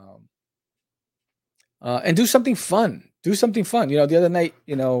 Um, and do something fun. Do something fun. The other night,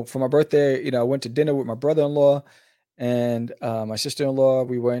 for my birthday, I went to dinner with my brother-in-law and my sister-in-law.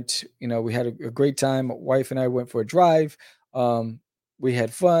 We went, we had a great time. My wife and I went for a drive. Um, we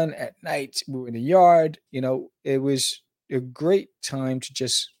had fun at night. We were in the yard. It was a great time to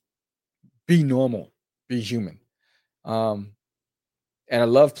just be normal, be human. Um, and I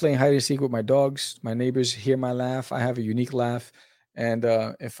love playing hide and seek with my dogs. My neighbors hear my laugh. I have a unique laugh, and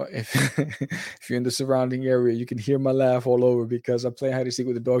if if you're in the surrounding area, you can hear my laugh all over because I'm playing hide and seek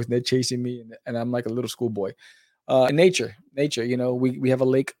with the dogs, and they're chasing me, and I'm like a little schoolboy. And nature. We have a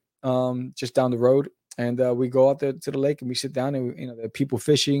lake just down the road, and we go out there to the lake and we sit down, and there are people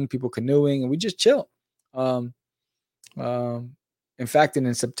fishing, people canoeing, and we just chill. Um, um, in fact, and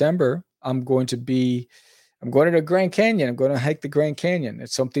in September, I'm going to the Grand Canyon. I'm going to hike the Grand Canyon.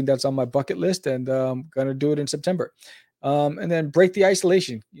 It's something that's on my bucket list, and I'm going to do it in September. And then break the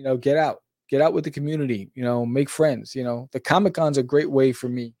isolation. Get out with the community. Make friends. The Comic Con's a great way for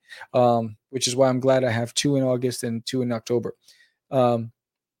me, which is why I'm glad I have 2 in August and 2 in October. Um,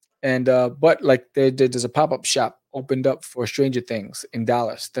 and but like there's a pop up shop opened up for Stranger Things in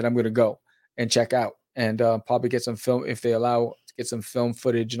Dallas that I'm going to go and check out, and probably get some film if they allow, get some film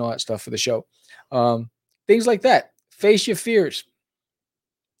footage and all that stuff for the show. Things like that. Face your fears.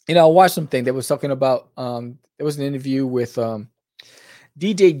 I watched something that was talking about. There was an interview with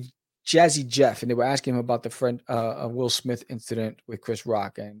DJ Jazzy Jeff, and they were asking him about the friend Will Smith incident with Chris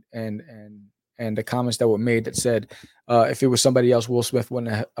Rock, and the comments that were made that said, if it was somebody else, Will Smith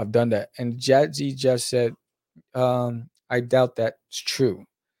wouldn't have done that. And Jazzy just said, I doubt that's true.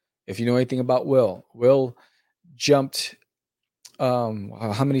 If you know anything about Will jumped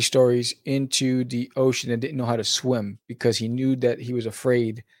how many stories into the ocean and didn't know how to swim because he knew that he was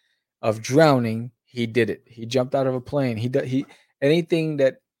afraid of drowning. He did it. He jumped out of a plane. He anything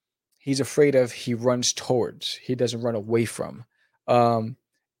that he's afraid of, he runs towards. He doesn't run away from. Um,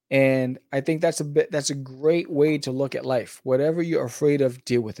 and I think that's a great way to look at life. Whatever you're afraid of,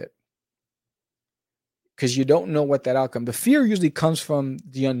 deal with it because you don't know what that outcome. The fear usually comes from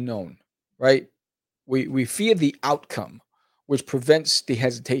the unknown, right? We fear the outcome, which prevents the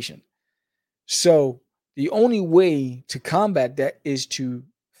hesitation. So the only way to combat that is to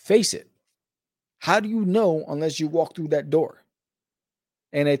face it. How do you know unless you walk through that door?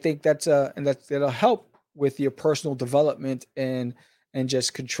 And I think that'll help with your personal development and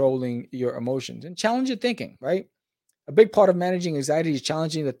just controlling your emotions and challenge your thinking, right? A big part of managing anxiety is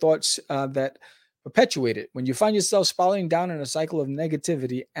challenging the thoughts that perpetuate it. When you find yourself spiraling down in a cycle of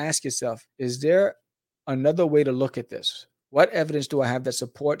negativity, ask yourself, is there another way to look at this? What evidence do I have that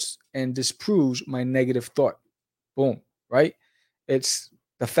supports and disproves my negative thought? Boom, right? It's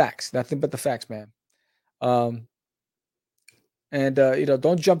the facts, nothing but the facts, man. Um, and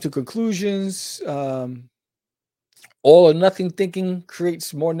don't jump to conclusions. All or nothing thinking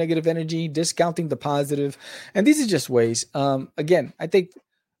creates more negative energy, discounting the positive. And these are just ways. Again, I think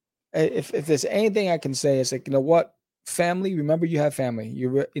if there's anything I can say, it's like, you know what? Family, remember you have family.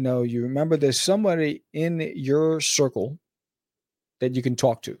 You remember there's somebody in your circle that you can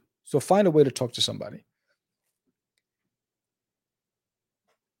talk to. So find a way to talk to somebody.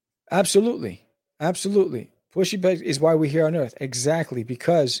 Absolutely. Absolutely. Pushy back is why we're here on earth. Exactly.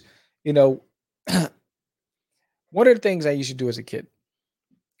 Because, you know, one of the things I used to do as a kid,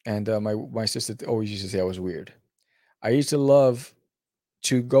 and my sister always used to say I was weird. I used to love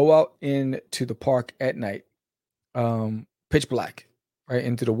to go out into the park at night, pitch black, right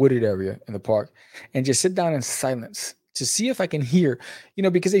into the wooded area in the park, and just sit down in silence to see if I can hear,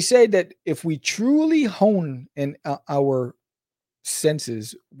 because they say that if we truly hone in our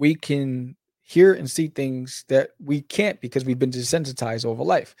senses, we can hear and see things that we can't because we've been desensitized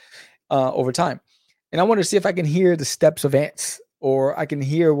over time. And I want to see if I can hear the steps of ants or I can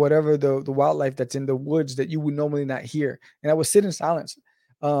hear whatever the wildlife that's in the woods that you would normally not hear. And I would sit in silence.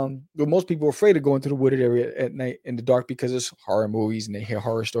 But most people are afraid of going to the wooded area at night in the dark because it's horror movies and they hear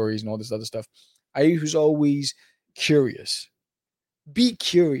horror stories and all this other stuff. I was always curious. Be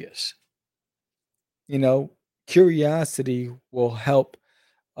curious. You know, curiosity will help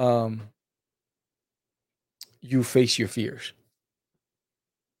um, you face your fears.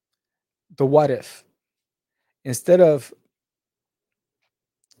 The what if. Instead of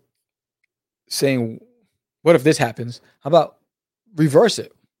saying, what if this happens? How about reverse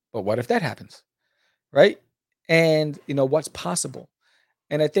it? But what if that happens? Right? And what's possible.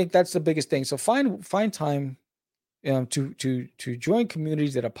 And I think that's the biggest thing. So find time to join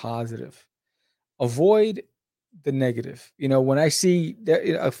communities that are positive. Avoid the negative. When I see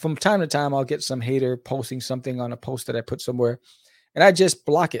that from time to time, I'll get some hater posting something on a post that I put somewhere, and I just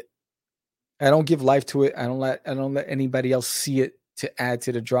block it. I don't give life to it. I don't let anybody else see it to add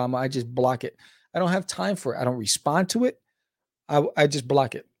to the drama. I just block it. I don't have time for it. I don't respond to it. I just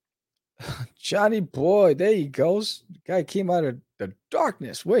block it. Johnny boy, there he goes. The guy came out of the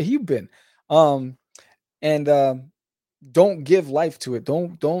darkness. Where you been? Um, and don't give life to it.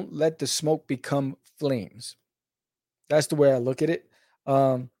 Don't let the smoke become flames. That's the way I look at it.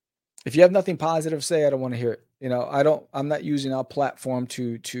 Um, if you have nothing positive to say, I don't want to hear it. I'm not using our platform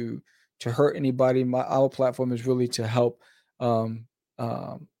to hurt anybody. Our platform is really to help um,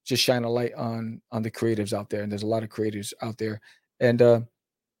 just shine a light on the creatives out there. And there's a lot of creatives out there. And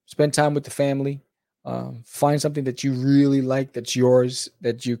spend time with the family. Find something that you really like that's yours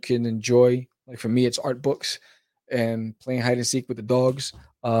that you can enjoy. Like for me, it's art books and playing hide and seek with the dogs.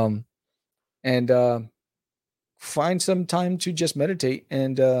 And find some time to just meditate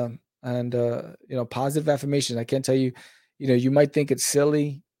and positive affirmations. I can't tell you, you might think it's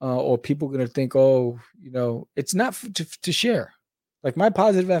silly or people are going to think, oh, it's not to share. Like my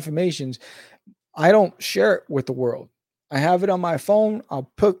positive affirmations, I don't share it with the world. I have it on my phone. I'll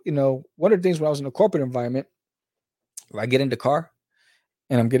put, one of the things when I was in a corporate environment, where I get in the car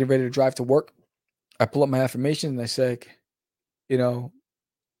and I'm getting ready to drive to work, I pull up my affirmation and I say, you know,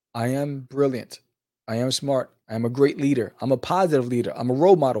 I am brilliant. I am smart. I am a great leader. I'm a positive leader. I'm a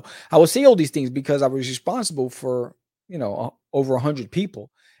role model. I will say all these things because I was responsible for, over 100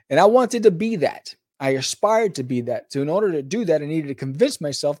 people. And I wanted to be that. I aspired to be that. So in order to do that, I needed to convince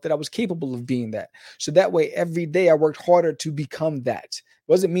myself that I was capable of being that. So that way, every day I worked harder to become that. It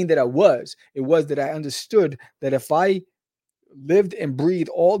wasn't mean that I was. It was that I understood that if I lived and breathed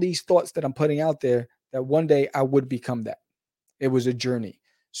all these thoughts that I'm putting out there, that one day I would become that. It was a journey.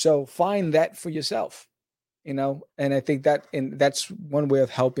 So find that for yourself, and I think that's one way of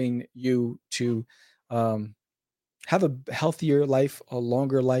helping you to um, have a healthier life, a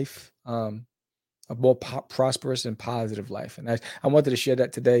longer life, a more prosperous and positive life. And I wanted to share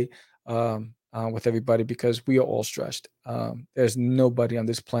that today with everybody because we are all stressed. There's nobody on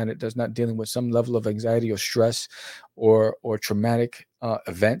this planet that's not dealing with some level of anxiety or stress or traumatic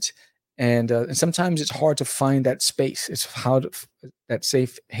event. And sometimes it's hard to find that space. It's that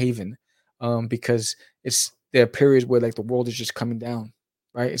safe haven because there are periods where like the world is just coming down,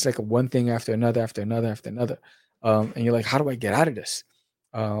 right? It's like a one thing after another, after another, after another, and you're like, how do I get out of this?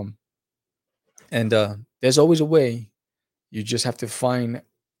 Um, and there's always a way. You just have to find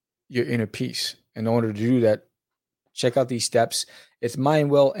your inner peace. In order to do that, check out these steps. It's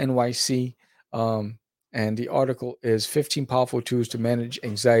Mindwell NYC. And the article is 15 Powerful Tools to Manage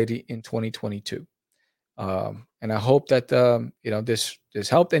Anxiety in 2022. And I hope that this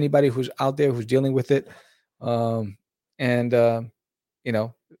helped anybody who's out there who's dealing with it. And you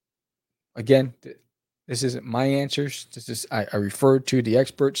know, again, this isn't my answers. This is I refer to the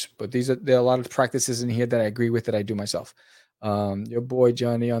experts, but there are a lot of practices in here that I agree with that I do myself. Your boy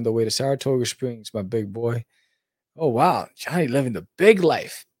Johnny on the way to Saratoga Springs, my big boy. Oh wow, Johnny living the big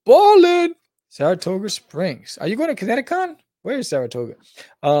life, balling. Saratoga Springs. Are you going to Connecticut? Where is Saratoga?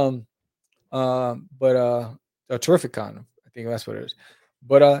 Um, but a terrific con. I think that's what it is.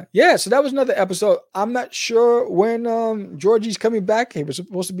 But yeah, so that was another episode. I'm not sure when Georgie's coming back. He was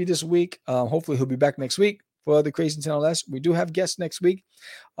supposed to be this week. Hopefully he'll be back next week for the Crazy LS. We do have guests next week.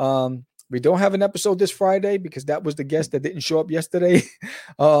 We don't have an episode this Friday because that was the guest that didn't show up yesterday.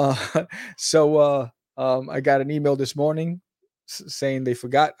 uh, so I got an email this morning saying they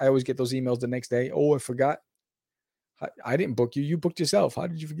forgot. I always get those emails the next day. Oh, I forgot. I didn't book you. You booked yourself. How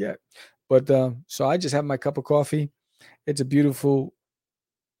did you forget? But so I just have my cup of coffee. It's a beautiful,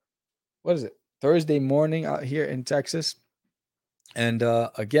 what is it? Thursday morning out here in Texas. And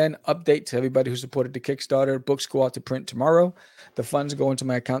again, update to everybody who supported the Kickstarter. Books go out to print tomorrow. The funds go into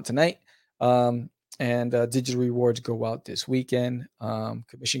my account tonight. And digital rewards go out this weekend.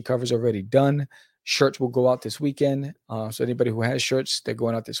 Commission covers already done. Shirts will go out this weekend. So anybody who has shirts, they're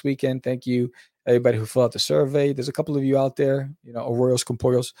going out this weekend. Thank you. Everybody who filled out the survey. There's a couple of you out there, Auroros,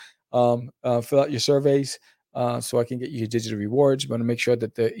 Compoyos. Fill out your surveys so I can get you digital rewards. Want to make sure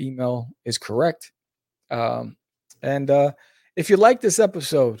that the email is correct. And if you like this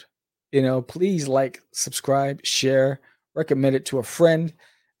episode, please like, subscribe, share, recommend it to a friend.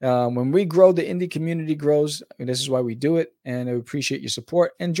 When we grow, the indie community grows. And this is why we do it. And I appreciate your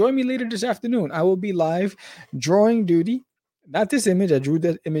support. And join me later this afternoon. I will be live drawing duty. Not this image. I drew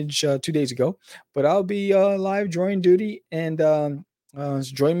that image 2 days ago. But I'll be live drawing duty. And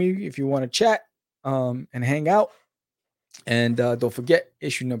join me if you want to chat and hang out. And don't forget,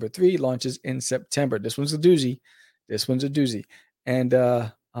 issue number 3 launches in September. This one's a doozy. And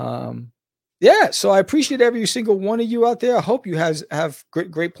yeah, so I appreciate every single one of you out there. I hope you have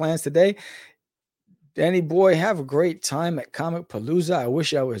great plans today. Danny boy, have a great time at Comic Palooza. I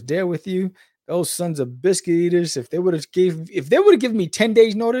wish I was there with you. Those sons of biscuit eaters. If they would have given me 10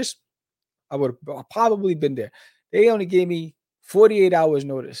 days notice, I would have probably been there. They only gave me 48 hours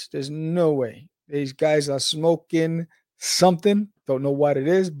notice. There's no way. These guys are smoking something. Don't know what it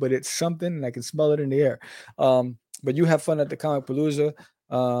is, but it's something, and I can smell it in the air. But you have fun at the Comic Palooza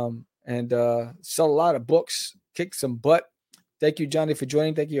and sell a lot of books, kick some butt. Thank you, Johnny, for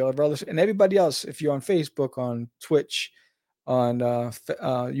joining. Thank you, brothers, and everybody else. If you're on Facebook, on Twitch, on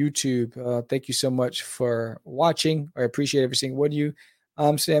YouTube, thank you so much for watching. I appreciate every single one of you.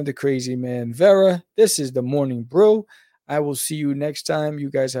 I'm Sam the Crazy Man Vera. This is the Morning Brew. I will see you next time. You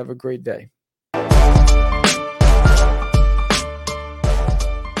guys have a great day.